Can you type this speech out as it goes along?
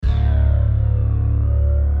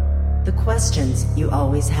Questions you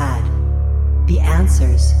always had. The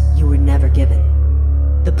answers you were never given.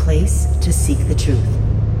 The place to seek the truth.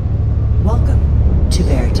 Welcome to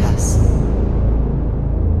Veritas.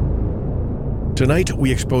 Tonight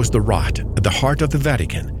we expose the rot at the heart of the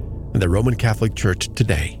Vatican and the Roman Catholic Church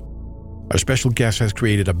today. Our special guest has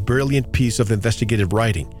created a brilliant piece of investigative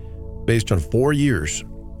writing based on 4 years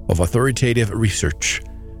of authoritative research,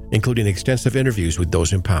 including extensive interviews with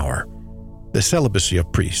those in power, the celibacy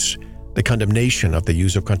of priests, the condemnation of the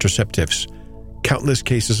use of contraceptives, countless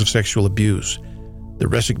cases of sexual abuse, the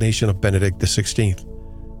resignation of Benedict XVI,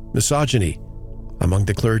 misogyny among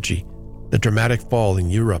the clergy, the dramatic fall in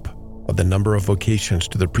Europe of the number of vocations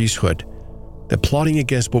to the priesthood, the plotting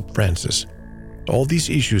against Pope Francis. All these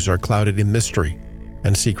issues are clouded in mystery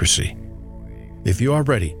and secrecy. If you are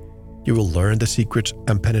ready, you will learn the secrets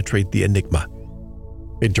and penetrate the enigma.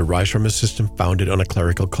 It derives from a system founded on a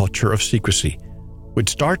clerical culture of secrecy, which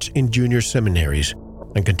starts in junior seminaries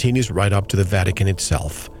and continues right up to the Vatican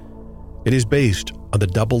itself. It is based on the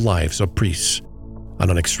double lives of priests and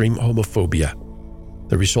on extreme homophobia.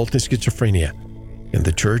 The result is schizophrenia, and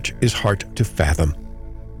the Church is hard to fathom.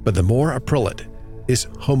 But the more a prelate is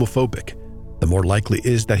homophobic, the more likely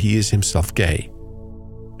is that he is himself gay.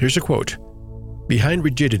 Here's a quote: "Behind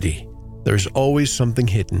rigidity, there is always something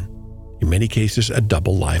hidden, in many cases a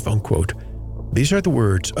double life," unquote. These are the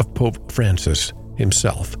words of Pope Francis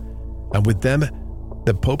himself, and with them,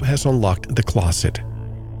 the Pope has unlocked the closet.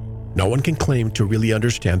 No one can claim to really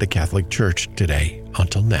understand the Catholic Church today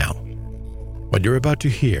until now. What you're about to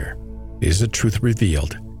hear is the truth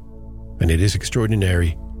revealed, and it is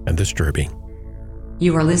extraordinary and disturbing.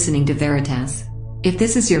 You are listening to Veritas. If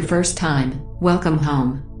this is your first time, welcome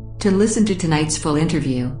home. To listen to tonight's full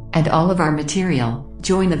interview and all of our material,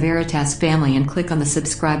 join the Veritas family and click on the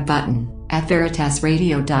subscribe button at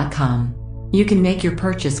veritasradio.com. You can make your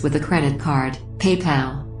purchase with a credit card,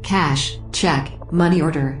 PayPal, cash, check, money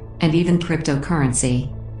order, and even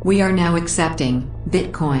cryptocurrency. We are now accepting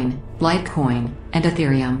Bitcoin, Litecoin, and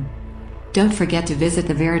Ethereum. Don't forget to visit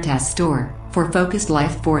the Veritas store for focused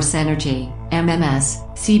life force energy, MMS,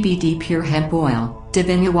 CBD pure hemp oil,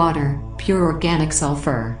 Divinia water, pure organic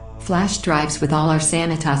sulfur, flash drives with all our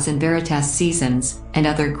Sanitas and Veritas seasons, and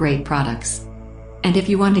other great products. And if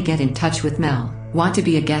you want to get in touch with Mel, want to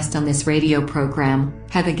be a guest on this radio program,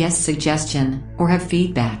 have a guest suggestion, or have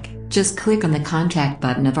feedback, just click on the contact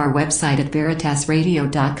button of our website at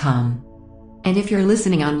veritasradio.com. And if you're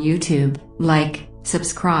listening on YouTube, like,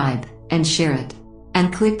 subscribe, and share it.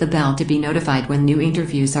 And click the bell to be notified when new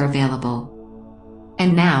interviews are available.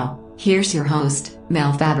 And now, here's your host,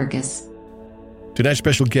 Mel Fabregas. Tonight's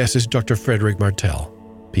special guest is Dr. Frederic Martel,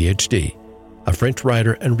 Ph.D., a French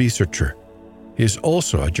writer and researcher. He is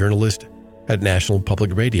also a journalist at National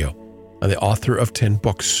Public Radio and the author of 10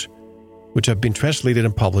 books, which have been translated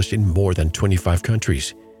and published in more than 25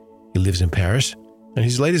 countries. He lives in Paris, and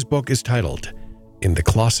his latest book is titled In the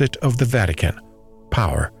Closet of the Vatican: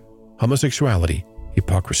 Power, Homosexuality,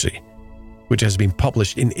 Hypocrisy, which has been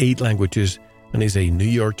published in 8 languages and is a New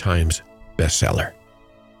York Times bestseller.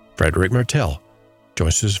 Frederic Martel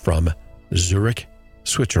joins us from Zurich,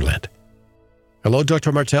 Switzerland. Hello,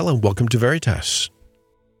 Dr. Martel, and welcome to Veritas.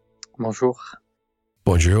 Bonjour.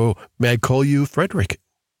 Bonjour. May I call you Frederic?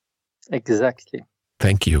 Exactly.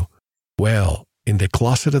 Thank you. Well, In the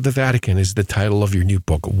Closet of the Vatican is the title of your new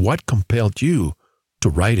book. What compelled you to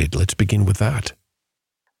write it? Let's begin with that.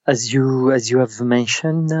 As you have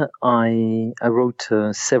mentioned, I wrote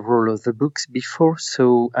several of the books before.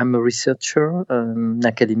 So I'm a researcher, an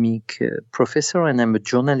academic professor, and I'm a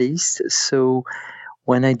journalist. So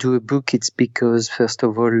when I do a book, it's because, first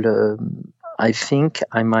of all, I think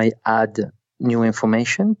I might add new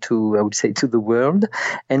information to the world,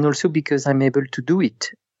 and also because I'm able to do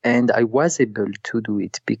it. And I was able to do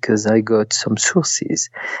it because I got some sources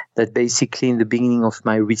that basically in the beginning of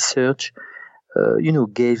my research,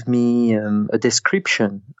 gave me a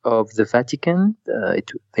description of the Vatican.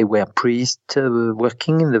 They were priests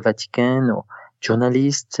working in the Vatican, or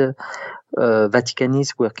journalists,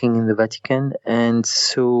 Vaticanis working in the Vatican. And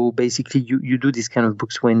so basically you do this kind of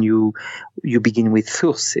books when you begin with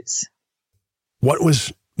sources. What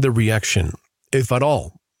was the reaction, if at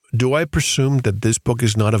all? Do I presume that this book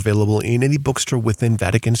is not available in any bookstore within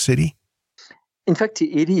Vatican City? In fact,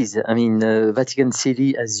 it is. I mean, Vatican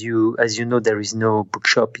City, as you know, there is no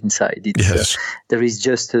bookshop inside. Yes. There is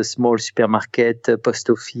just a small supermarket, post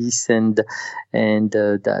office, and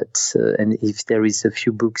if there is a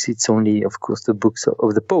few books, it's only, of course, the books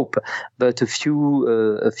of the Pope. But a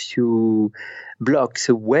few blocks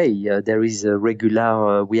away, there is a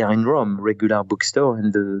regular. We are in Rome, regular bookstore,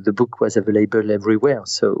 and the book was available everywhere.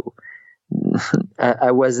 So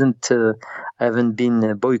I wasn't. I haven't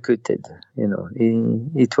been boycotted.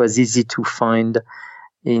 It was easy to find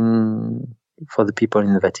for the people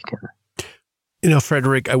in the Vatican.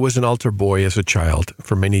 Frederic, I was an altar boy as a child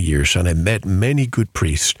for many years, and I met many good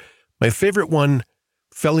priests. My favorite one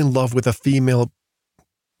fell in love with a female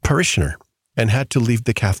parishioner and had to leave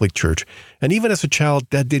the Catholic Church. And even as a child,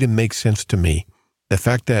 that didn't make sense to me. The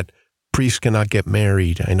fact that priests cannot get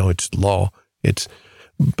married, I know it's law,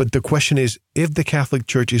 but the question is, if the Catholic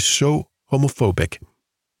Church is so homophobic,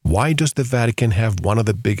 why does the Vatican have one of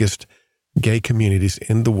the biggest gay communities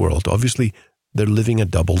in the world? Obviously, they're living a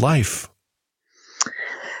double life.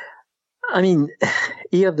 I mean,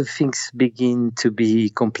 here the things begin to be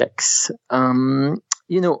complex. I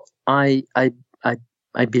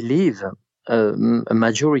believe a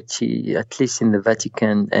majority, at least in the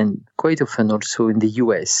Vatican and quite often also in the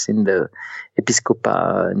US, in the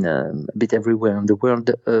Episcopal and a bit everywhere in the world,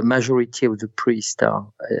 a majority of the priests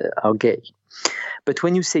are gay. But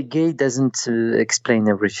when you say gay, it doesn't explain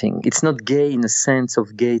everything. It's not gay in the sense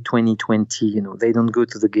of gay 2020, they don't go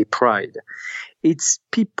to the gay pride. It's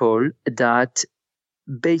people that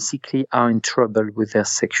basically are in trouble with their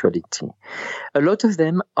sexuality. A lot of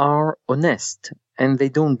them are honest and they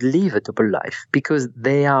don't live a double life because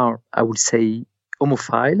they are, I would say,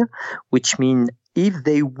 homophile, which means if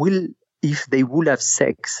they will have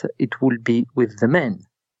sex, it will be with the men,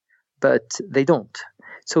 but they don't.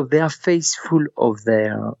 So they are faithful of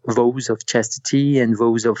their vows of chastity and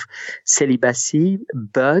vows of celibacy,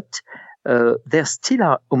 but they still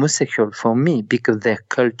are homosexual for me because their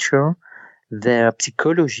culture, their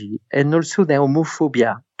psychology, and also their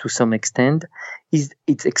homophobia to some extent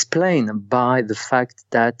it's explained by the fact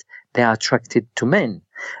that they are attracted to men.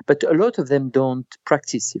 But a lot of them don't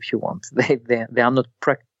practice, if you want. They are not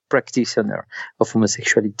practitioner of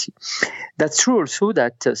homosexuality. That's true also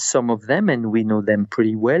that some of them, and we know them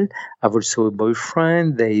pretty well, have also a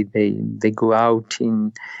boyfriend. They go out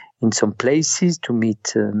in some places to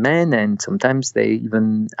meet men, and sometimes they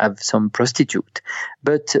even have some prostitute.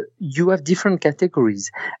 But you have different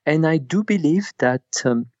categories, and I do believe that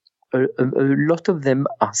a lot of them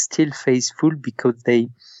are still faithful because they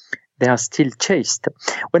are still chaste.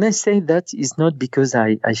 When I say that, it's not because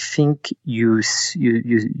I think you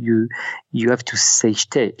have to say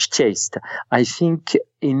chaste. I think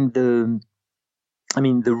the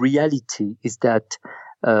reality is that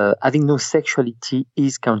having no sexuality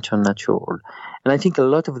is counternatural. And I think a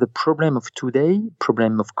lot of the problem of today,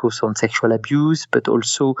 problem of course on sexual abuse, but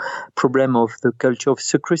also problem of the culture of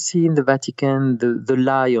secrecy in the Vatican, the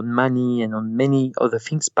lie on money and on many other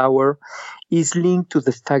things, power, is linked to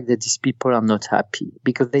the fact that these people are not happy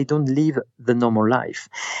because they don't live the normal life.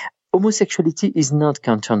 Homosexuality is not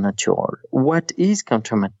counternatural. What is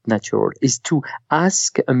counternatural is to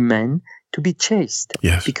ask a man to be chaste,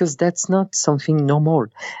 yes, because that's not something normal.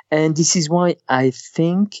 And this is why I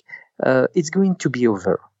think it's going to be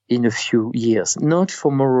over in a few years, not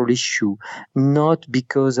for moral issue, not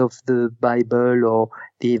because of the Bible or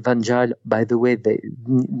the Evangel. By the way,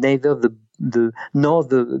 neither the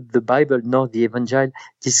Bible nor the Evangel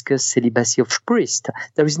discuss celibacy of priests.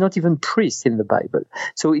 There is not even priest in the Bible.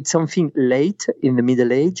 So it's something late in the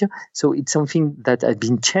Middle Age. So it's something that has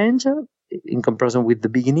been changed in comparison with the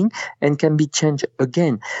beginning and can be changed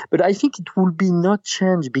again. But I think it will be not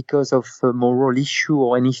changed because of a moral issue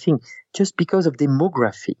or anything, just because of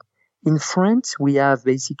demography. In France, we have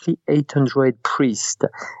basically 800 priests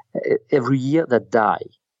every year that die.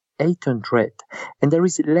 800. And there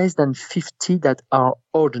is less than 50 that are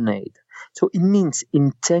ordained. So it means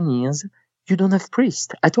in 10 years, you don't have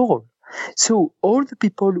priests at all. So all the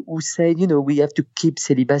people who say, we have to keep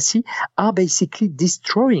celibacy are basically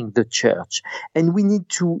destroying the church. And we need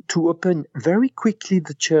to open very quickly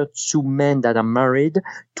the church to men that are married,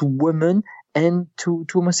 to women, and to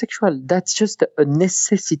homosexual. That's just a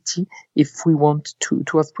necessity if we want to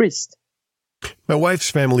have priests. My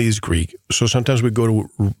wife's family is Greek, so sometimes we go to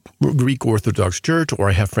Greek Orthodox Church, or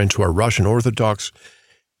I have friends who are Russian Orthodox.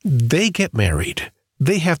 They get married.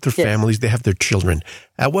 They have their families, they have their children.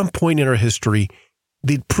 At one point in our history,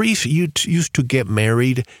 the priests used to get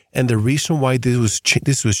married, and the reason why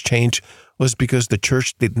this was changed was because the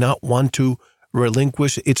church did not want to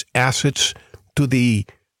relinquish its assets to the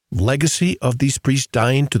legacy of these priests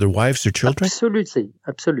dying to their wives, their children?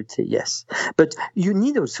 Absolutely, yes. But you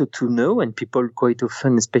need also to know, and people quite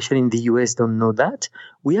often, especially in the US, don't know that,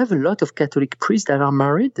 we have a lot of Catholic priests that are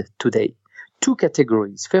married today. Two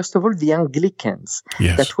categories. First of all, the Anglicans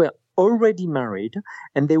that were already married,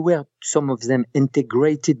 and they were, some of them,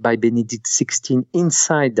 integrated by Benedict XVI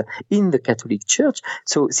in the Catholic Church.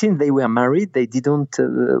 So since they were married, they didn't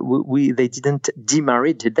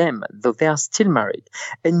demarry them, though they are still married.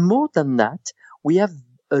 And more than that, we have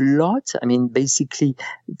a lot, basically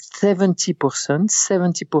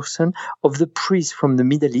 70% of the priests from the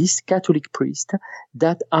Middle East, Catholic priests,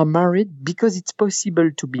 that are married because it's possible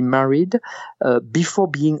to be married before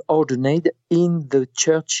being ordained in the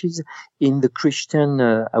churches, in the Christian,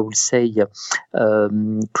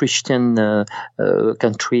 Christian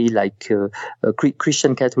country, like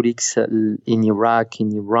Christian Catholics in Iraq,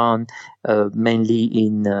 in Iran, mainly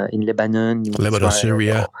in Lebanon, in Israel,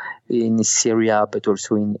 Syria. In Syria, but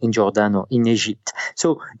also in Jordan or in Egypt.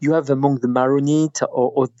 So you have among the Maronite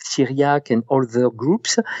or Syriac and other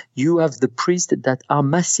groups, you have the priests that are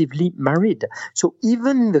massively married. So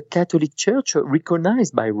even in the Catholic Church,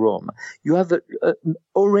 recognized by Rome, you have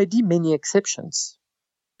already many exceptions.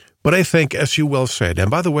 But I think, as you well said, and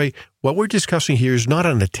by the way, what we're discussing here is not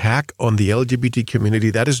an attack on the LGBT community.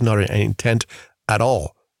 That is not an intent at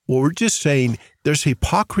all. What we're just saying, there's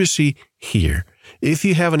hypocrisy here. If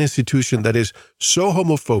you have an institution that is so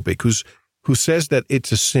homophobic, who says that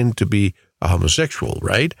it's a sin to be a homosexual,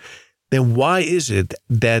 right? Then why is it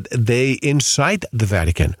that they, inside the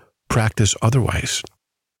Vatican, practice otherwise?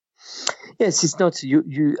 Yes, it's not,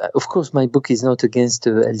 of course, my book is not against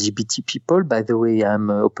LGBT people. By the way, I'm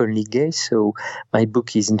openly gay, so my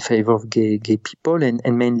book is in favor of gay people and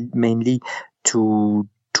mainly to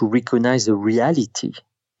recognize the reality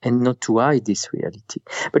and not to hide this reality.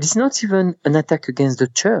 But it's not even an attack against the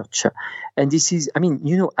church. And this is,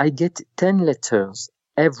 I get 10 letters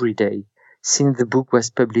every day since the book was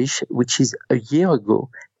published, which is a year ago,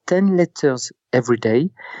 10 letters every day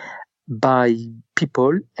by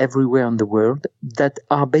people everywhere in the world that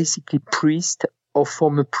are basically priests or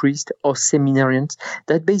former priests or seminarians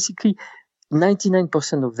that basically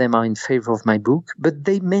 99% of them are in favor of my book, but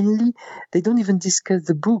they don't even discuss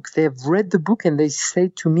the book. They have read the book and they say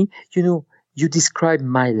to me, you describe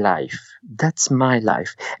my life. That's my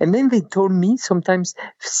life. And then they told me sometimes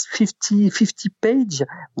 50 page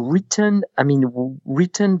written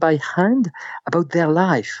by hand about their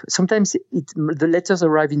life. Sometimes the letters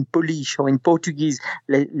arrive in Polish or in Portuguese,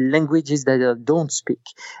 languages that I don't speak.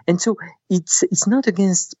 And so it's not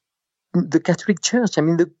against the Catholic Church.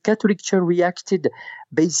 The Catholic Church reacted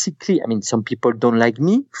basically, some people don't like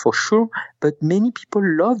me, for sure, but many people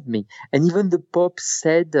loved me. And even the Pope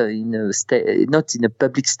said, not in a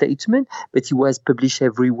public statement, but he was published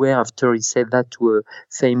everywhere after he said that to a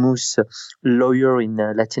famous lawyer in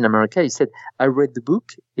Latin America. He said, I read the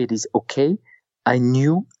book, it is okay, I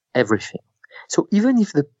knew everything. So even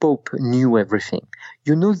if the Pope knew everything,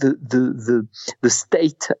 the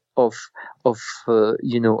state of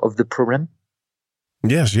the problem.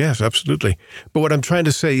 Yes, absolutely. But what I'm trying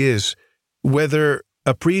to say is, whether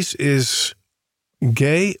a priest is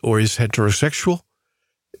gay or is heterosexual,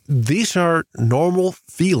 these are normal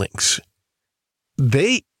feelings.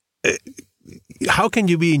 How can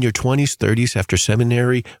you be in your 20s, 30s after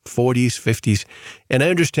seminary, 40s, 50s? And I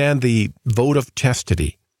understand the vote of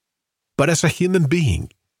chastity. But as a human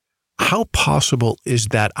being, how possible is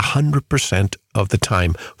that 100% of the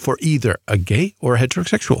time for either a gay or a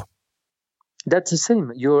heterosexual? That's the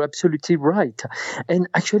same. You're absolutely right. And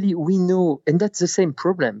actually, we know, and that's the same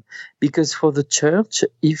problem, because for the church,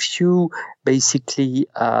 if you basically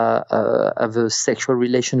have a sexual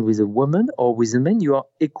relation with a woman or with a man, you are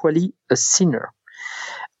equally a sinner.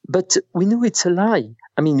 But we know it's a lie.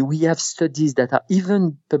 We have studies that are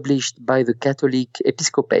even published by the Catholic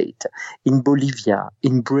Episcopate in Bolivia,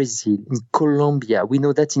 in Brazil, in Colombia. We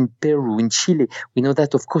know that in Peru, in Chile. We know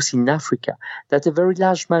that, of course, in Africa, that a very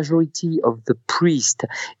large majority of the priests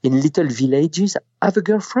in little villages have a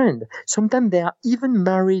girlfriend. Sometimes they are even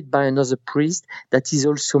married by another priest that is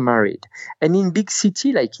also married. And in big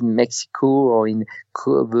city, like in Mexico or in,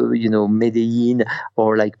 Medellin,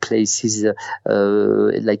 or like places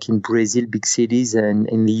like in Brazil, big cities, and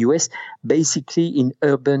in the US, basically in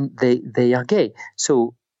urban, they are gay.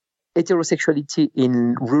 So heterosexuality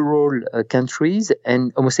in rural countries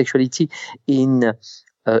and homosexuality in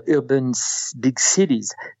urban big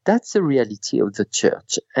cities. That's the reality of the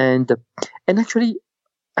church. And actually,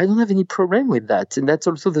 I don't have any problem with that. And that's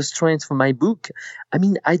also the strength of my book.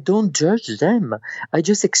 I don't judge them. I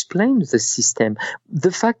just explain the system.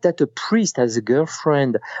 The fact that a priest has a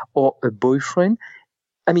girlfriend or a boyfriend,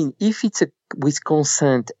 if it's with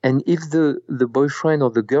consent, and if the boyfriend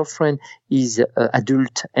or the girlfriend is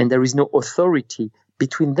adult and there is no authority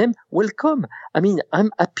between them, welcome. I mean,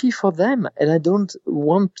 I'm happy for them, and I don't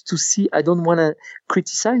want to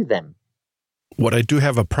criticize them. What I do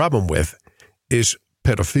have a problem with is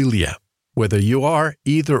pedophilia. Whether you are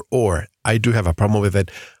either or, I do have a problem with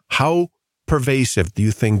it. How pervasive do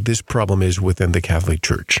you think this problem is within the Catholic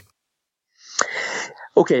Church?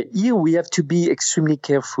 Okay, here we have to be extremely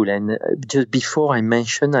careful. And just before I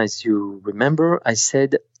mentioned, as you remember, I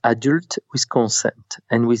said adult with consent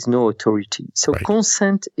and with no authority. So right.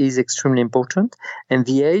 Consent is extremely important. And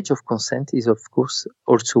the age of consent is, of course,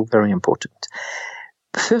 also very important.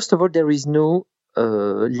 First of all, there is no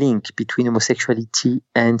link between homosexuality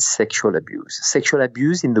and sexual abuse. Sexual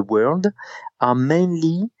abuse in the world are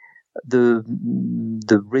mainly the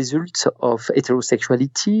results of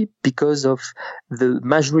heterosexuality because of the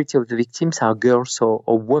majority of the victims are girls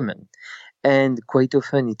or women. And quite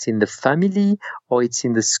often it's in the family or it's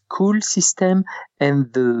in the school system,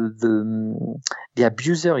 and the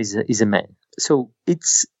abuser is a man. So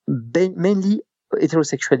it's mainly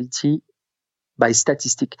heterosexuality by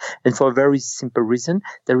statistic. And for a very simple reason,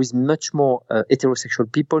 there is much more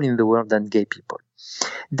heterosexual people in the world than gay people.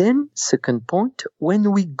 Then, second point,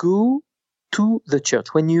 when we go to the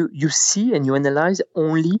church, when you see and you analyze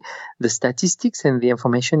only the statistics and the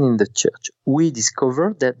information in the church, we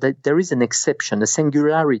discover that there is an exception, a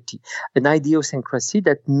singularity, an idiosyncrasy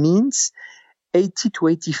that means 80 to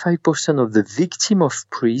 85% of the victims of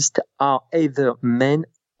priests are either men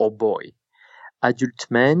or boy. Adult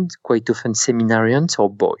men, quite often seminarians or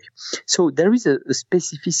boy. So there is a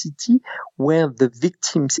specificity where the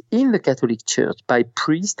victims in the Catholic Church by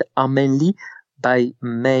priests are mainly by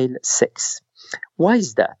male sex. Why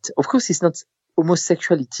is that? Of course, it's not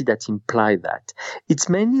homosexuality that implies that. It's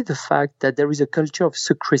mainly the fact that there is a culture of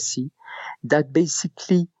secrecy that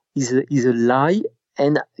basically is a lie,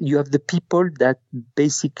 and you have the people that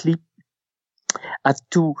basically have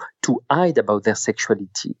to hide about their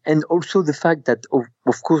sexuality. And also the fact that,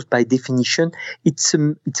 of course, by definition, it's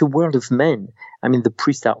a world of men. I mean, the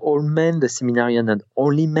priests are all men, the seminarians are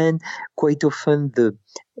only men. Quite often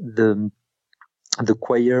the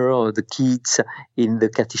choir or the kids in the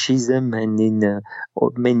catechism and in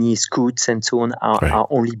many scouts and so on are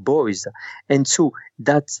only boys. And so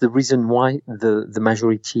that's the reason why the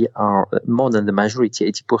majority are, more than the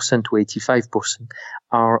majority, 80% to 85%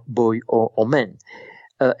 are boy or men.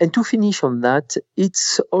 And to finish on that,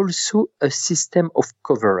 it's also a system of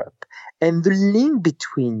cover-up. And the link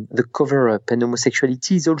between the cover-up and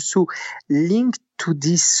homosexuality is also linked to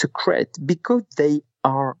this secret because they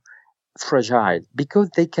are fragile, because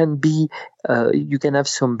they can be, you can have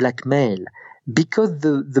some blackmail, because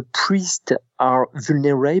the priests are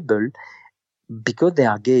vulnerable, because they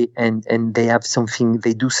are gay and they have something,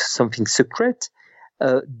 they do something secret,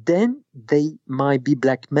 then they might be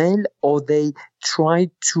blackmailed or they try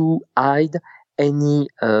to hide any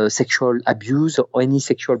sexual abuse or any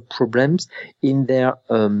sexual problems in their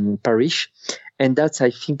parish. And that's,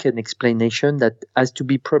 I think, an explanation that has to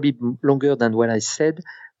be probably longer than what I said,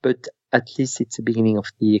 but at least it's the beginning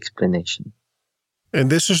of the explanation. And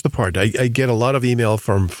this is the part. I get a lot of email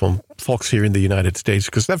from folks here in the United States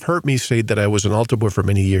because they've heard me say that I was an altar boy for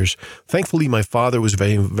many years. Thankfully, my father was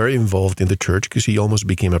very, very involved in the church because he almost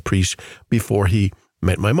became a priest before he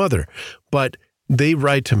met my mother. But they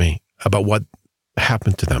write to me about what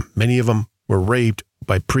happened to them. Many of them were raped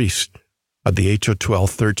by priests at the age of 12,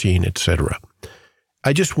 13, etc.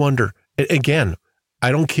 I just wonder, again,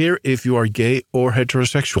 I don't care if you are gay or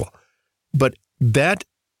heterosexual, but that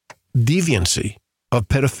deviancy of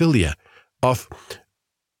pedophilia, of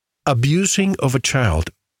abusing of a child,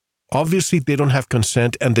 obviously they don't have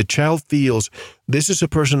consent and the child feels this is a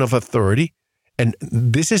person of authority. And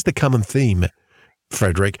this is the common theme,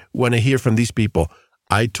 Frederic, when I hear from these people.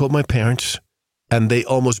 I told my parents and they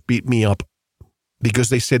almost beat me up because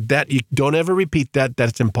they said that you don't ever repeat that.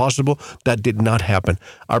 That's impossible. That did not happen.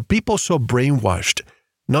 Are people so brainwashed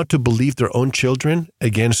not to believe their own children?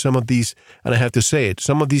 Again, some of these, and I have to say it,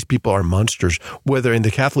 some of these people are monsters, whether in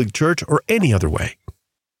the Catholic Church or any other way.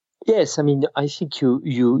 Yes, I mean, I think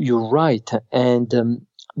you're right. And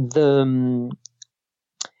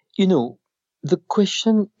the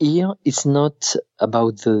question here is not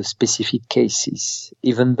about the specific cases,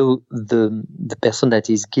 even though the person that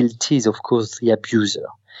is guilty is, of course, the abuser.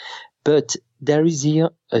 But there is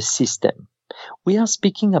here a system. We are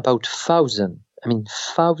speaking about thousands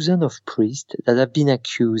of priests that have been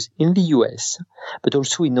accused in the US, but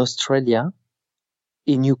also in Australia,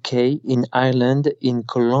 in UK, in Ireland, in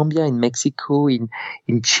Colombia, in Mexico, in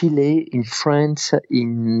Chile, in France,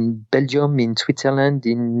 in Belgium, in Switzerland,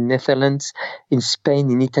 in Netherlands, in Spain,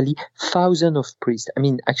 in Italy, thousands of priests. I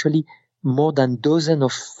mean, actually, more than dozens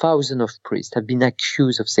of thousands of priests have been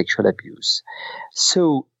accused of sexual abuse.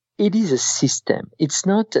 So it is a system. It's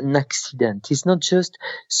not an accident. It's not just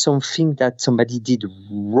something that somebody did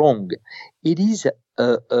wrong. It is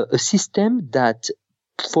a system that,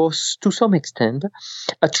 to some extent,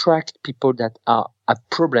 attract people that have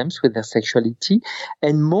problems with their sexuality,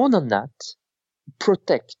 and more than that,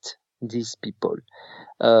 protect these people.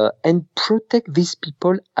 And protect these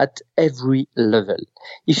people at every level.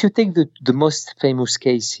 If you take the most famous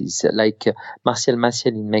cases, like Marcial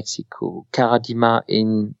Maciel in Mexico, Karadima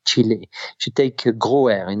in Chile, if you take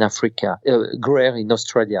Groer in Africa, Groer in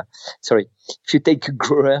Australia, sorry, if you take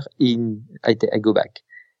Groer I go back.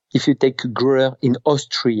 If you take Groer in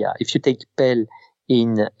Austria, if you take Pell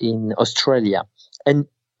in Australia, and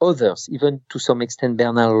others, even to some extent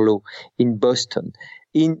Bernard Law in Boston,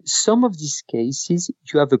 in some of these cases,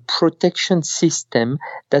 you have a protection system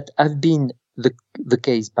that have been the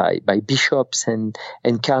case by bishops and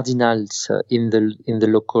cardinals in the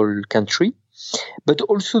local country, but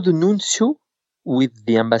also the nuncio with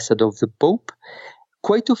the ambassador of the Pope.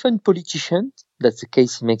 Quite often politicians. That's the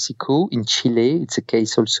case in Mexico, in Chile. It's a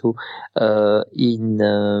case also in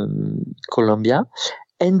Colombia,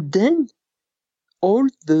 and then all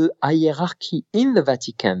the hierarchy in the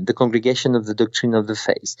Vatican, the Congregation of the Doctrine of the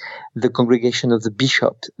Faith, the Congregation of the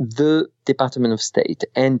Bishops, the Department of State,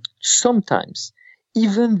 and sometimes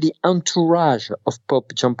even the entourage of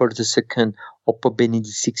Pope John Paul II or Pope Benedict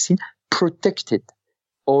XVI protected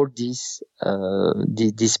all these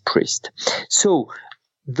priests. So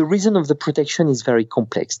the reason of the protection is very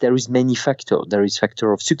complex. There is many factors. There is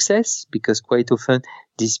factor of success, because quite often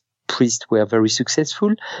these priests were very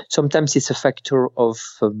successful. Sometimes it's a factor of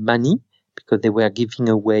money, because they were giving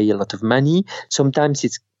away a lot of money. Sometimes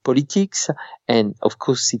it's politics, and of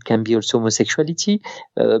course it can be also homosexuality.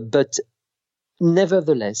 But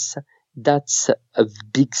nevertheless, that's a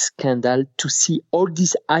big scandal to see all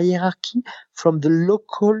this hierarchy from the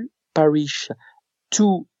local parish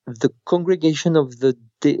to the congregation of the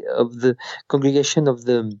congregation of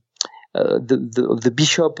the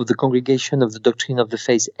bishop of the Congregation of the Doctrine of the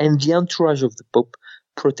Faith, and the entourage of the Pope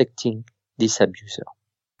protecting this abuser.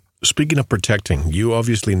 Speaking of protecting, you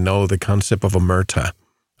obviously know the concept of omerta,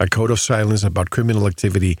 a code of silence about criminal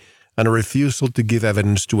activity and a refusal to give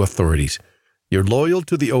evidence to authorities. You're loyal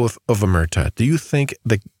to the oath of omerta. Do you think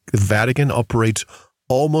the Vatican operates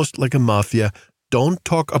almost like a mafia? Don't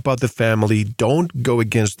talk about the family. Don't go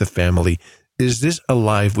against the family. Is this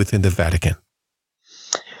alive within the Vatican?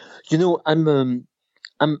 You know,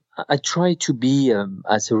 I try to be,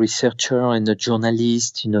 as a researcher and a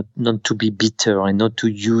journalist, not to be bitter and not to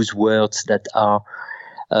use words that are,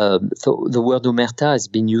 so the word omerta has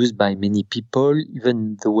been used by many people.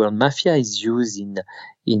 Even the word mafia is used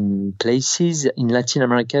in places. In Latin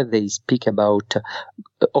America, they speak about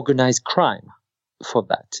organized crime for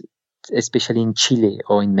that, especially in Chile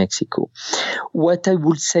or in Mexico. What I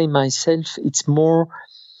would say myself, it's more,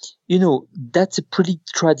 that's a pretty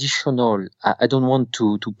traditional. I don't want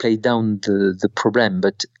to play down the problem,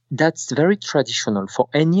 but that's very traditional for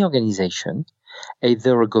any organization,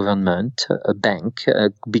 either a government, a bank,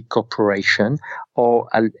 a big corporation, or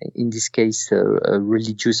in this case, a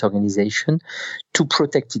religious organization, to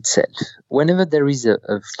protect itself. Whenever there is a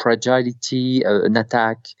fragility, an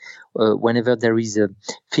attack, whenever there is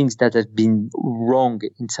things that have been wrong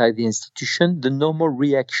inside the institution, the normal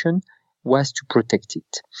reaction was to protect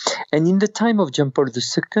it. And in the time of John Paul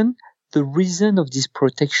II, the reason of this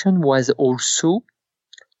protection was also,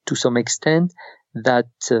 to some extent,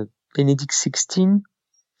 that Benedict XVI,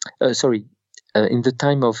 in the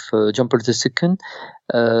time of John Paul II,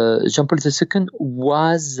 John Paul II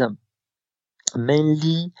was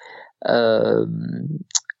mainly,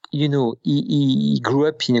 he grew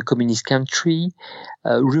up in a communist country.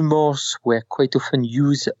 Rumors were quite often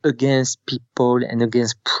used against people and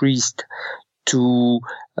against priests to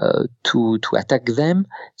attack them.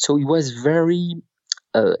 So he was very,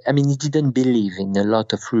 he didn't believe in a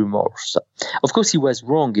lot of rumors. Of course, he was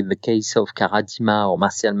wrong in the case of Karadima or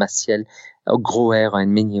Marcial Maciel or Groer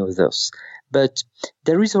and many others. But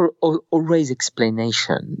there is always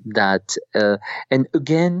explanation that, and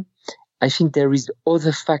again, I think there is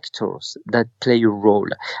other factors that play a role.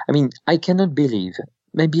 I cannot believe,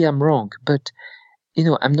 maybe I'm wrong, but,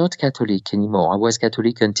 I'm not Catholic anymore. I was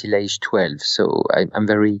Catholic until age 12, so I'm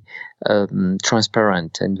very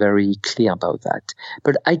transparent and very clear about that.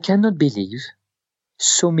 But I cannot believe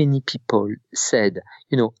so many people said,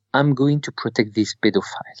 I'm going to protect this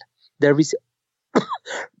pedophile. There is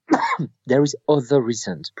other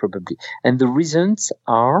reasons, probably. And the reasons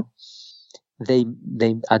are they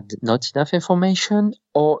had not enough information,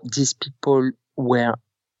 or these people were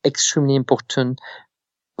extremely important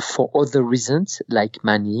for other reasons like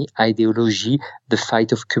money, ideology, the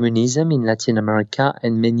fight of communism in Latin America,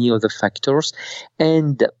 and many other factors.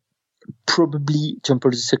 And probably John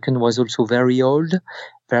Paul II was also very old,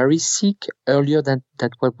 very sick, earlier than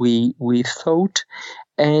what we thought.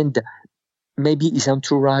 And maybe his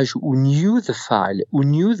entourage, who knew the file, who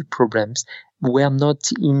knew the problems, were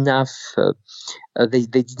not enough. They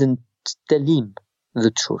didn't tell him the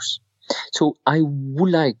truth. So I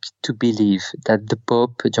would like to believe that the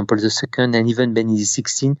Pope, John Paul II, and even Benedict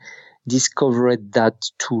XVI discovered that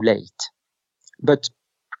too late. But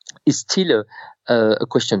it's still a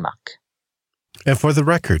question mark. And for the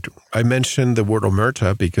record, I mentioned the word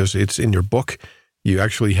omerta because it's in your book. You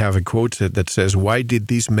actually have a quote that says, why did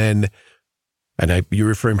these men, and you're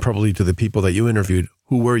referring probably to the people that you interviewed,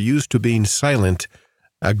 who were used to being silent,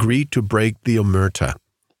 agree to break the omerta?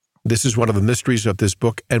 This is one of the mysteries of this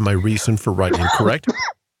book and my reason for writing, correct?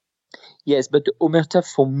 Yes, but omerta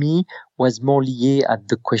for me was more lié at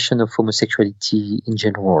the question of homosexuality in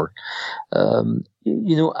general.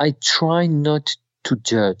 I try not to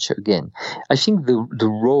judge again. I think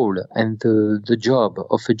the role and the job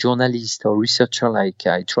of a journalist or researcher like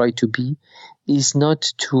I try to be is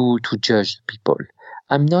not to judge people.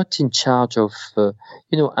 I'm not in charge of,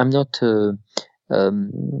 I'm not a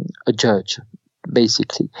judge.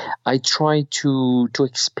 Basically, I try to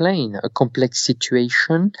explain a complex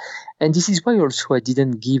situation, and this is why also I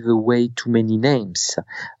didn't give away too many names.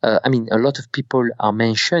 A lot of people are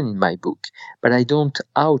mentioned in my book, but I don't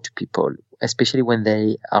out people, especially when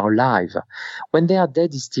they are alive. When they are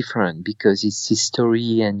dead, it's different because it's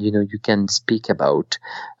history, and you can speak about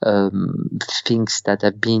things that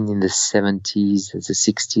have been in the 70s, the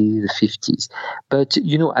 60s, the 50s. But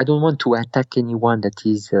I don't want to attack anyone that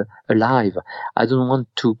is alive. I don't want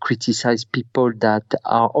to criticize people that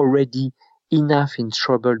are already enough in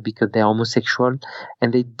trouble because they are homosexual,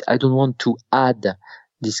 and I don't want to add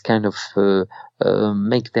this kind of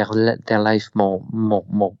make their life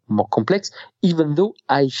more complex, even though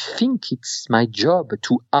I think it's my job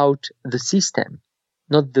to out the system,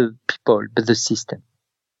 not the people, but the system.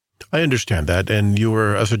 I understand that, and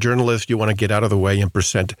as a journalist, you want to get out of the way and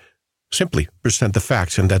simply present the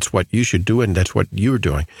facts, and that's what you should do, and that's what you're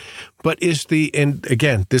doing. But and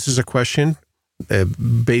again, this is a question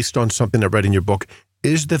based on something I read in your book,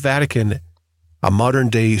 is the Vatican a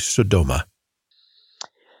modern-day Sodoma?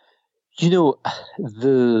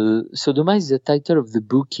 The Sodoma is the title of the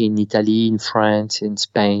book in Italy, in France, in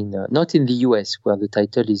Spain, not in the US, where the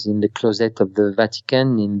title is in the closet of the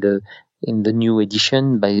Vatican in the new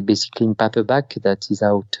edition, basically in paperback that is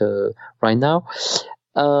out right now.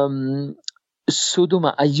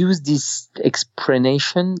 Sodoma, I use this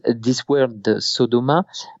explanation, this word Sodoma,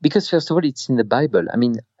 because first of all, it's in the Bible.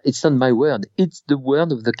 It's not my word. It's the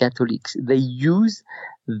word of the Catholics. They use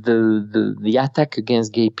the attack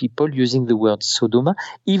against gay people using the word Sodoma,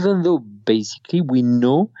 even though basically we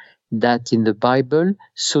know that in the Bible,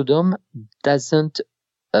 Sodom doesn't,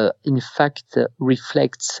 in fact,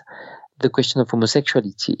 reflects the question of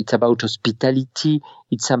homosexuality. It's about hospitality.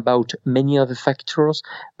 It's about many other factors,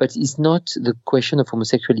 but it's not the question of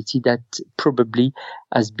homosexuality that probably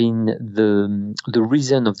has been the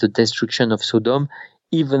reason of the destruction of Sodom,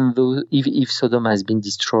 even though if Sodom has been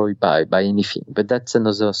destroyed by anything. But that's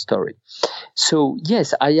another story. So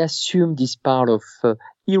yes, I assume this part of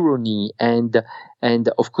irony, and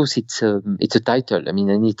of course it's a title.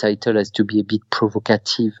 Any title has to be a bit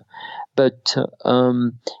provocative, but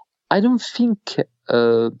I don't think.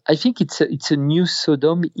 I think it's a new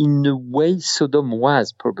Sodom in a way Sodom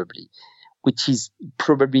was probably, which is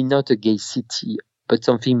probably not a gay city, but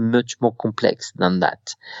something much more complex than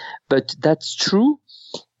that. But that's true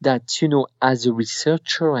that, as a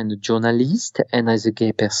researcher and a journalist and as a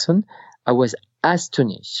gay person, I was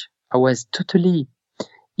astonished. I was totally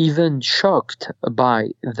even shocked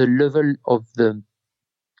by the level of the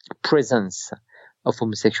presence of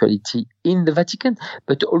homosexuality in the Vatican,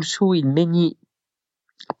 but also in many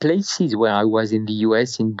places where I was in the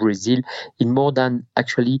US, in Brazil, in more than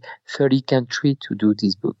actually 30 countries to do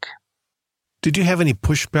this book. Did you have any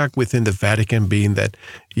pushback within the Vatican, being that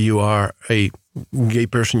you are a gay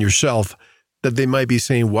person yourself, that they might be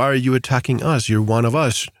saying, why are you attacking us? You're one of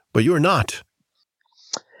us, but you're not.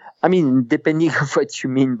 Depending on what you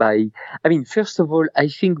mean by, first of all, I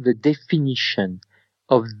think the definition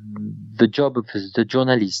of the job of the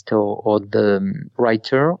journalist or the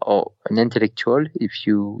writer or an intellectual,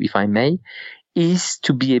 if I may, is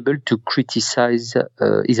to be able to criticize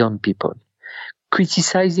his own people.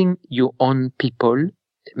 Criticizing your own people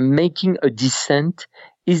making a dissent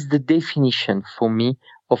is the definition for me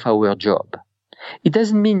of our job. It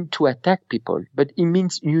doesn't mean to attack people, but it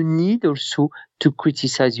means you need also to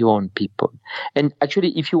criticize your own people. And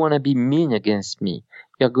actually, if you want to be mean against me,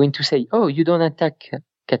 you're going to say, oh, you don't attack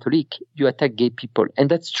Catholic, you attack gay people. And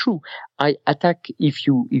that's true. I attack, if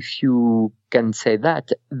you can say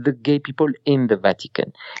that, the gay people in the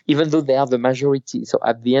Vatican, even though they are the majority. So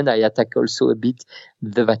at the end, I attack also a bit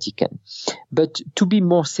the Vatican. But to be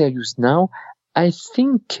more serious now, I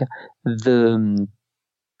think the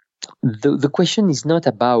question is not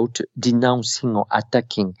about denouncing or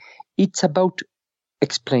attacking. It's about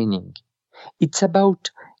explaining. It's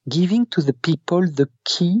about giving to the people the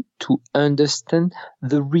key to understand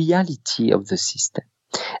the reality of the system.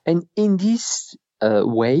 And in this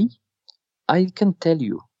way, I can tell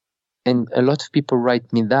you, and a lot of people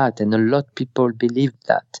write me that, and a lot of people believe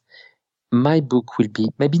that, my book will be,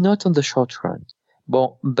 maybe not on the short run,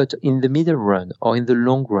 but in the middle run or in the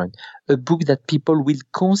long run, a book that people will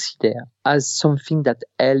consider as something that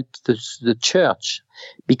helps the church,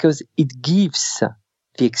 because it gives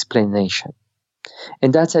the explanation.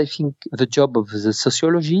 And that's, I think, the job of the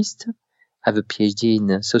sociologist. I have a Ph.D.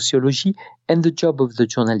 in sociology, and the job of the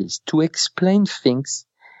journalist, to explain things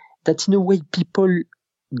that in a way people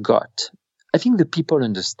got. I think the people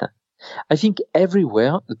understand. I think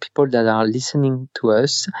everywhere, the people that are listening to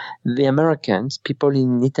us, the Americans, people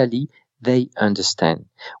in Italy, they understand.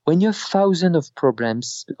 When you have thousands of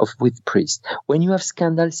problems with priests, when you have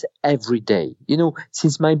scandals every day,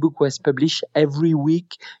 since my book was published, every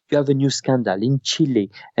week you have a new scandal in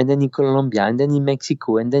Chile, and then in Colombia, and then in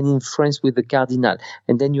Mexico, and then in France with the cardinal,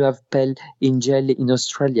 and then you have Pell in jail in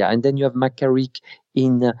Australia, and then you have McCarrick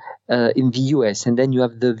in the US, and then you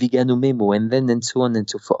have the Vigano memo, and so on and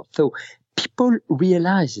so forth. So people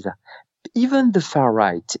realize that even the far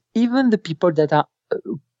right, even the people that are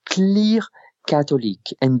clear Catholic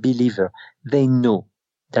and believer, they know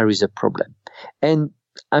there is a problem. And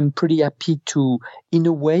I'm pretty happy to, in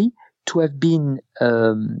a way, to have been,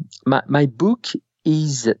 my book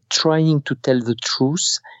is trying to tell the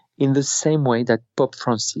truth in the same way that Pope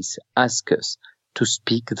Francis asked us to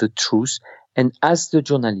speak the truth and ask the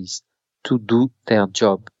journalists to do their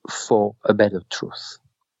job for a better truth.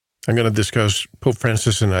 I'm going to discuss Pope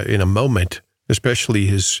Francis in a moment, especially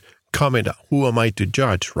his comment, who am I to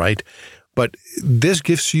judge, right? But this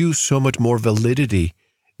gives you so much more validity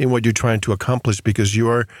in what you're trying to accomplish, because you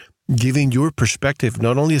are giving your perspective,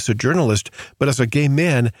 not only as a journalist, but as a gay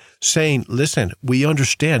man, saying, listen, we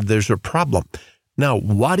understand there's a problem. Now,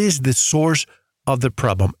 what is the source of the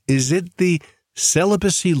problem? Is it the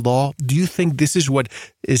celibacy law? Do you think this is what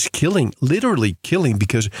is killing, literally killing,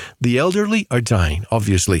 because the elderly are dying,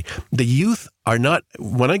 obviously. The youth are not.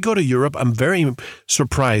 When I go to Europe, I'm very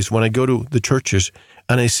surprised when I go to the churches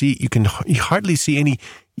and I see you hardly see any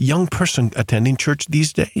young person attending church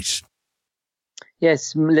these days.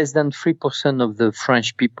 Yes, less than 3% of the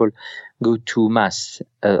French people go to Mass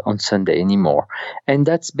on Sunday anymore. And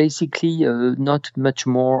that's basically not much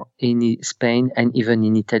more in Spain and even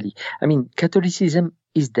in Italy. I mean, Catholicism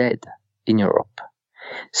is dead in Europe.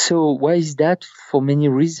 So why is that? For many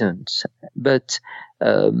reasons. But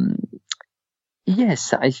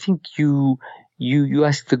yes, I think you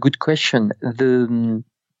asked a good question. The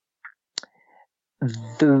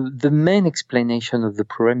main explanation of the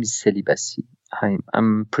problem is celibacy.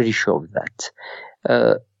 I'm pretty sure of that.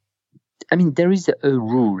 I mean, there is a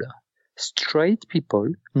rule. Straight people,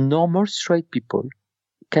 normal straight people,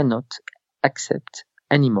 cannot accept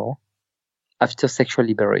anymore, after sexual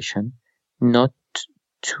liberation, not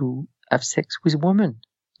to have sex with women.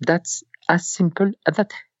 That's as simple as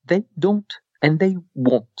that. They don't, and they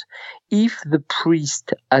won't. If the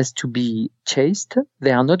priest has to be chaste,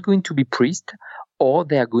 they are not going to be priest, or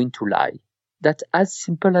they are going to lie. That's as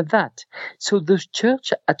simple as that. So the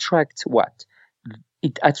church attracts what?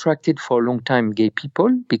 It attracted for a long time gay people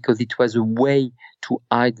because it was a way to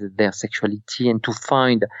hide their sexuality and to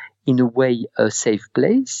find, in a way, a safe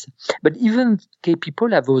place. But even gay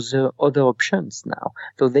people have other options now.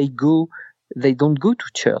 So they don't go to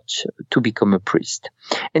church to become a priest.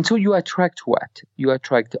 And so you attract what? You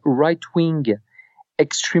attract right-wing,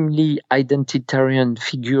 extremely identitarian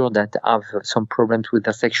figure that have some problems with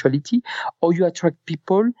their sexuality, or you attract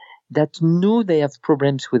people that know they have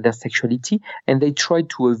problems with their sexuality and they try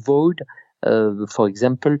to avoid, for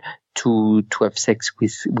example, to have sex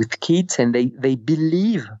with kids, and they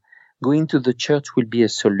believe going to the church will be a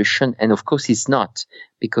solution. And of course it's not,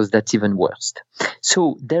 because that's even worse.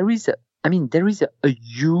 So there is a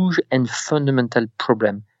huge and fundamental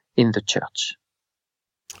problem in the church.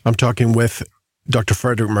 I'm talking with Dr.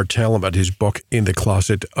 Frederic Martel about his book, In the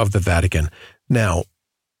Closet of the Vatican. Now,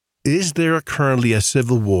 is there currently a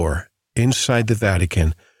civil war inside the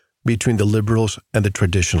Vatican between the liberals and the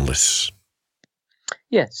traditionalists?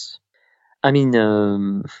 Yes. I mean,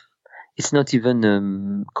 it's not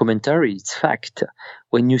even commentary, it's fact.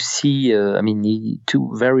 When you see,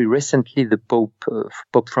 very recently, the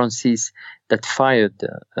Pope Francis, that fired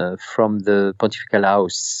from the pontifical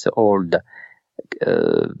house old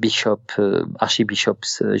Archbishops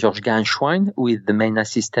George Ganswein, with the main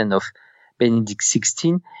assistant of Benedict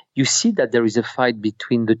XVI, you see that there is a fight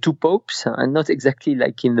between the two popes, and not exactly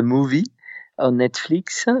like in the movie on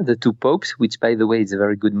Netflix, The Two Popes, which, by the way, is a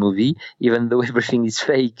very good movie. Even though everything is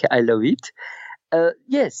fake, I love it.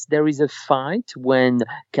 Yes, there is a fight when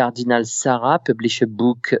Cardinal Sarah published a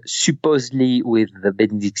book supposedly with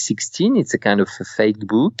Benedict XVI. It's a kind of a fake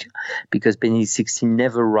book because Benedict XVI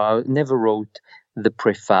never wrote the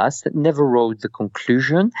preface, never wrote the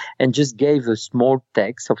conclusion, and just gave a small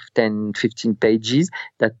text of 10, 15 pages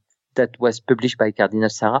that was published by Cardinal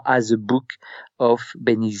Sarah as a book of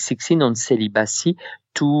Benedict XVI on celibacy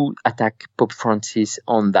to attack Pope Francis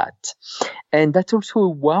on that. And that's also a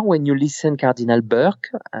war when you listen Cardinal Burke,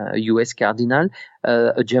 a US cardinal,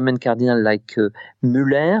 a German cardinal like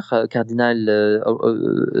Müller, a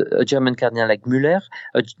German cardinal like Müller,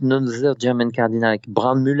 another German cardinal like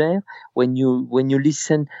Braunmüller. When you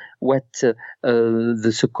listen what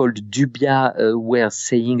the so-called Dubia were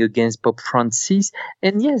saying against Pope Francis,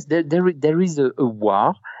 and yes, there is a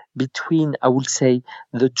war between, I would say,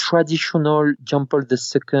 the traditional John Paul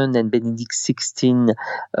II and Benedict XVI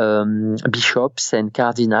bishops and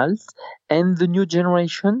cardinals, and the new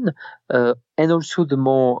generation, and also the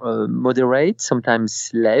more moderate,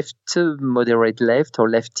 sometimes moderate left or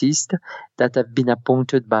leftist, that have been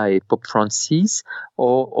appointed by Pope Francis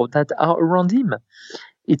or that are around him.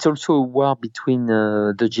 It's also a war between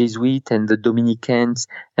the Jesuits and the Dominicans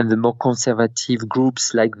and the more conservative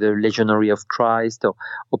groups like the Legionary of Christ or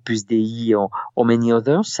Opus Dei or many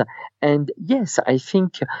others. And yes, I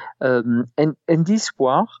think, and this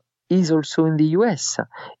war is also in the US.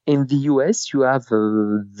 In the US, you have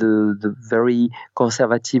the very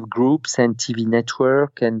conservative groups and TV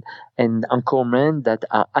network and anchormen that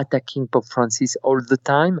are attacking Pope Francis all the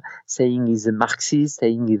time, saying he's a Marxist,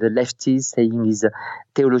 saying he's a leftist, saying he's a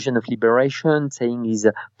theologian of liberation, saying he's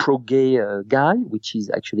a pro-gay guy, which is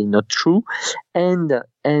actually not true. And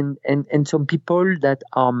some people that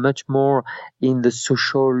are much more in the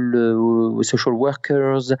social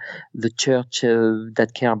workers, the church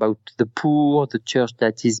that care about the poor, the church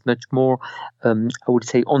that is much more, I would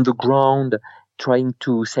say, on the ground, trying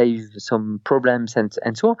to save some problems and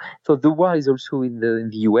so on. So the war is also in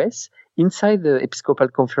the US, inside the Episcopal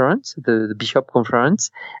Conference, the Bishop Conference,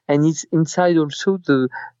 and it's inside also the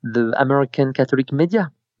American Catholic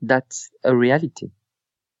media. That's a reality.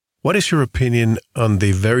 What is your opinion on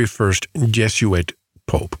the very first Jesuit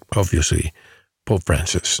Pope, obviously, Pope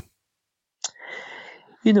Francis?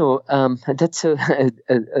 You know, that's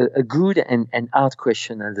a good and hard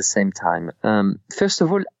question at the same time. First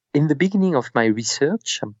of all, in the beginning of my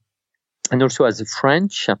research, and also as a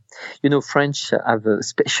French, French have a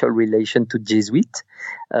special relation to Jesuit,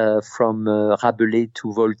 from Rabelais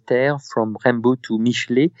to Voltaire, from Rimbaud to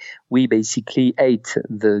Michelet. We basically hate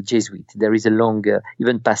the Jesuit. There is a long,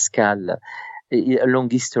 even Pascal, a long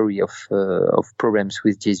history of problems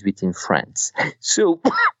with Jesuit in France. So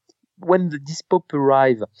when this Pope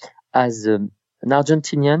arrived as an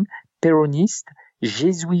Argentinian, Peronist,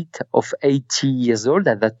 Jesuit of 80 years old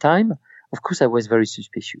at that time, of course I was very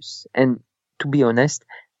suspicious. And to be honest,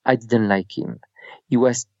 I didn't like him. He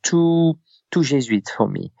was too Jesuit for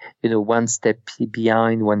me. One step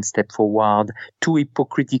behind, one step forward, too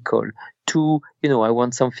hypocritical, I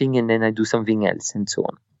want something and then I do something else and so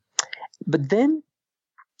on. But then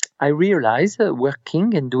I realized,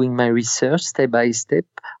 working and doing my research step by step,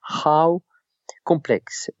 how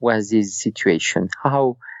complex was his situation,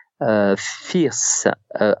 how fierce,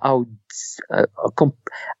 how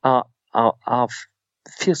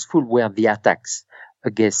fearful were the attacks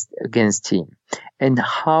against him, and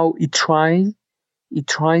how he tries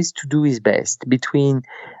to do his best between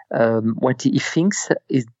what he thinks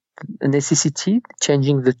is a necessity,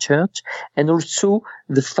 changing the church, and also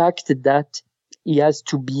the fact that he has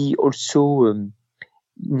to be also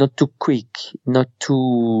not too quick, not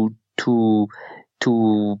too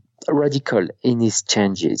radical in his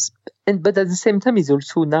changes. But at the same time, he's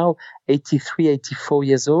also now 83, 84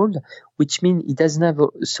 years old, which means he doesn't have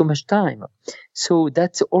so much time. So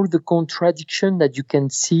that's all the contradiction that you can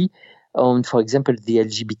see on, for example, the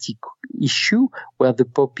LGBT issue, where the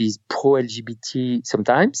Pope is pro-LGBT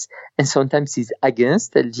sometimes, and sometimes he's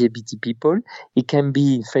against LGBT people. He can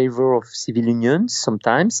be in favor of civil unions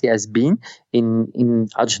sometimes. He has been in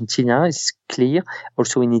Argentina, it's clear,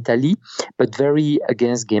 also in Italy, but very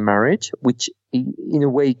against gay marriage, which in a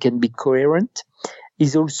way can be coherent.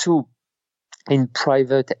 He's also in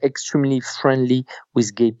private, extremely friendly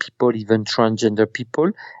with gay people, even transgender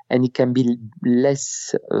people, and he can be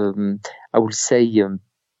less, I would say,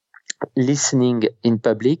 listening in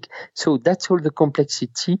public. So that's all the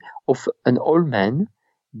complexity of an old man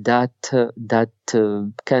that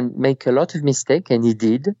can make a lot of mistakes, and he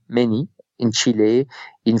did many in Chile,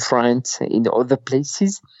 in France, in other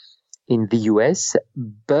places, in the US.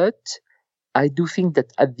 But I do think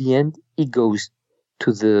that at the end, he goes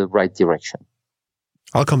to the right direction.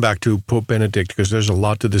 I'll come back to Pope Benedict because there's a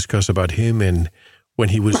lot to discuss about him. And when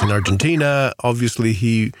he was in Argentina, obviously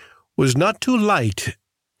he was not too light.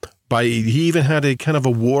 He even had a kind of a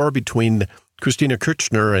war between Christina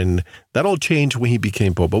Kirchner, and that all changed when he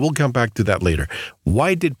became Pope. But we'll come back to that later.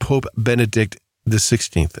 Why did Pope Benedict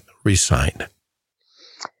XVI resign?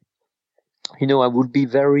 I would be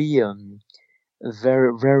very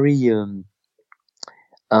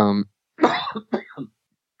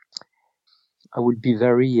I would be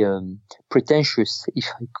very pretentious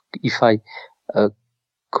if I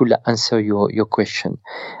could answer your question.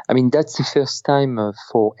 I mean, that's the first time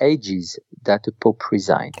for ages that a pope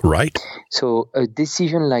resigned. Right. So a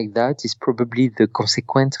decision like that is probably the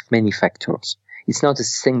consequence of many factors. It's not a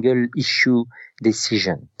single issue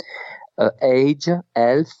decision. Age,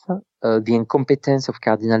 health, the incompetence of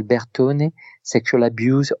Cardinal Bertone, sexual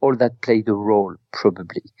abuse, all that played a role,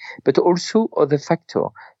 probably. But also other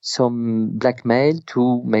factors, some blackmail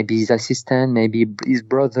to maybe his assistant, maybe his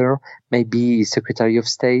brother, maybe his Secretary of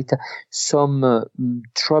State, some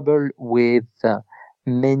trouble with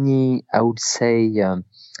many, I would say,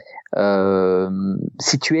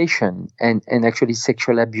 situation and actually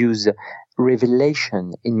sexual abuse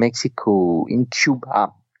revelation in Mexico, in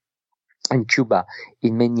Cuba,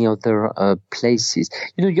 in many other places.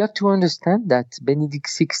 You have to understand that Benedict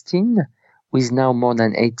XVI, who is now more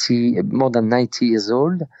than 90 years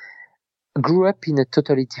old, grew up in a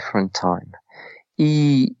totally different time.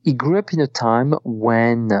 He grew up in a time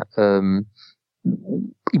when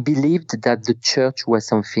he believed that the church was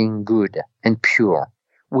something good and pure,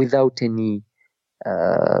 without any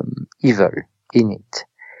evil in it.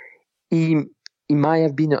 He might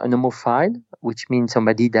have been an homophile, which means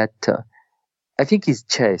somebody that I think he's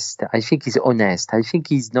chaste, I think he's honest, I think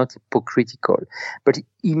he's not hypocritical, but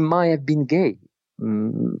he might have been gay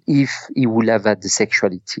if he would have had the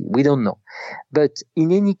sexuality. We don't know. But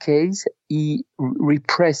in any case, he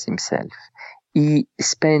repressed himself. He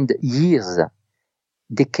spent years,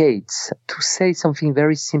 decades, to say something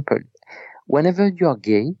very simple. Whenever you are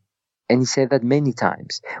gay, and he said that many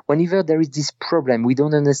times, whenever there is this problem, we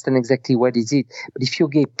don't understand exactly what is it, but if you're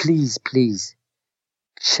gay, please,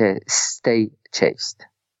 stay chaste.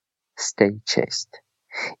 Stay chaste.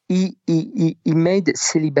 He made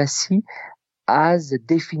celibacy as a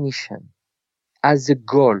definition, as a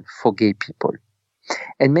goal for gay people.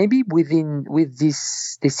 And maybe with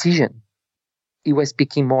this decision, he was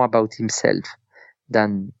speaking more about himself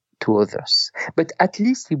than to others. But at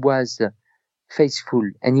least he was faithful,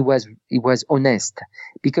 and he was honest,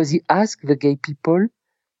 because he asked the gay people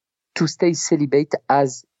to stay celibate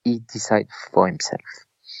as he decided for himself.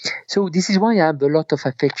 So this is why I have a lot of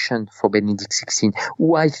affection for Benedict XVI,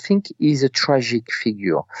 who I think is a tragic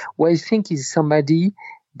figure, who I think is somebody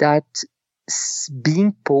that,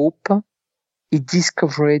 being Pope, he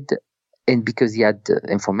discovered, and because he had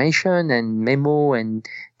information and memo and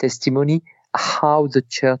testimony, how the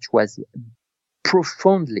church was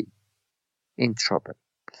profoundly in trouble.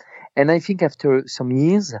 And I think after some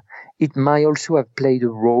years, it might also have played a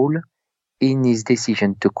role in his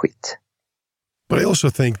decision to quit. But I also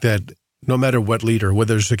think that no matter what leader,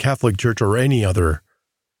 whether it's the Catholic Church or any other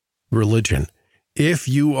religion, if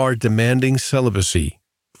you are demanding celibacy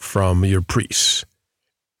from your priests,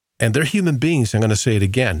 and they're human beings, I'm going to say it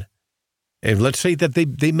again, and let's say that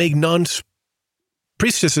they make nuns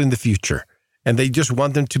priestesses in the future, and they just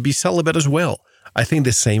want them to be celibate as well, I think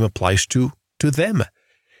the same applies to them.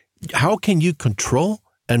 How can you control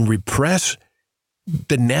and repress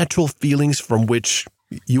the natural feelings from which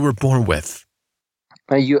you were born with?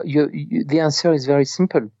 The answer is very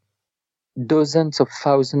simple. Dozens of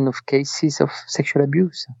thousands of cases of sexual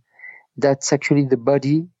abuse that actually the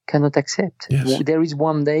body cannot accept. Yes. There is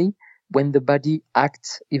one day when the body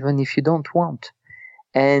acts even if you don't want.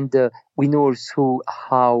 And we know also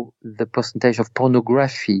how the percentage of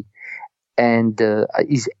pornography and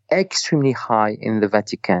is extremely high in the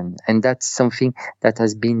Vatican. And that's something that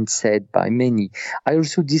has been said by many. I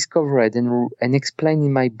also discovered and explained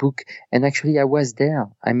in my book, and actually I was there.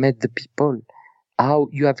 I met the people, how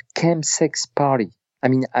you have chemsex party. I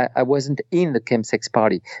mean, I wasn't in the chemsex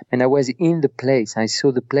party, and I was in the place. I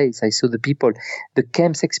saw the place. I saw the people. The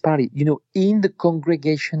chemsex party, in the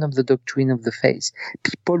congregation of the doctrine of the faith,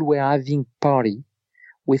 people were having party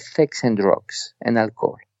with sex and drugs and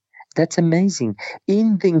alcohol. That's amazing.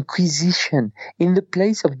 In the Inquisition, in the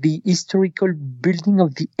place of the historical building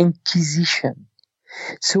of the Inquisition.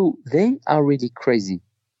 So they are really crazy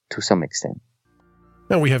to some extent.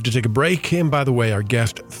 Now we have to take a break. And by the way, our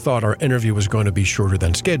guest thought our interview was going to be shorter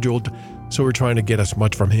than scheduled, so we're trying to get as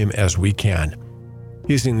much from him as we can.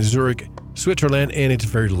 He's in Zurich, Switzerland, and it's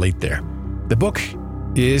very late there. The book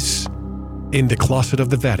is In the Closet of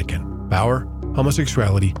the Vatican: Power,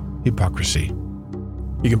 Homosexuality, Hypocrisy.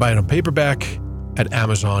 You can buy it on paperback at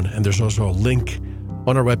Amazon, and there's also a link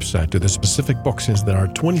on our website to the specific book, since there are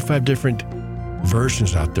 25 different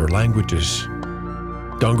versions out there, languages.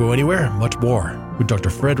 Don't go anywhere, much more with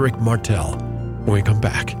Dr. Frederic Martel when we come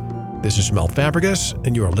back. This is Mel Fabregas,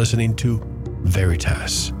 and you are listening to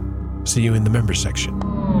Veritas. See you in the members section.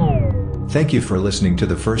 Thank you for listening to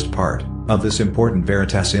the first part of this important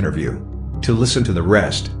Veritas interview. To listen to the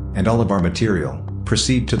rest and all of our material,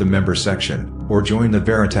 proceed to the members section or join the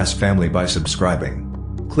Veritas family by subscribing.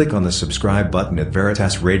 Click on the subscribe button at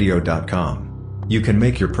veritasradio.com. You can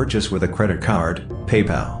make your purchase with a credit card,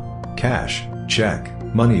 PayPal, cash, check,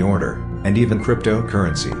 money order, and even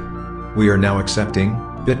cryptocurrency. We are now accepting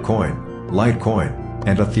Bitcoin, Litecoin,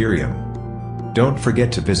 and Ethereum. Don't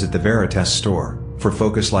forget to visit the Veritas store for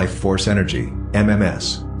Focus Life Force Energy,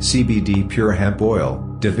 MMS, CBD Pure Hemp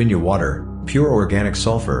Oil, Divina Water, Pure Organic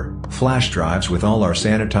Sulfur, flash drives with all our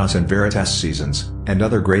Sanitas and Veritas seasons, and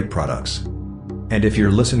other great products. And if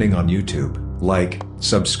you're listening on YouTube, like,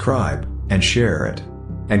 subscribe, and share it.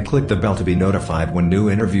 And click the bell to be notified when new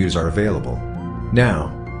interviews are available.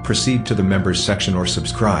 Now, proceed to the members section or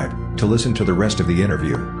subscribe to listen to the rest of the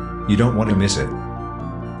interview. You don't want to miss it.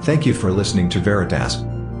 Thank you for listening to Veritas.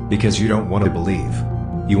 Because you don't want to believe.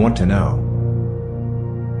 You want to know.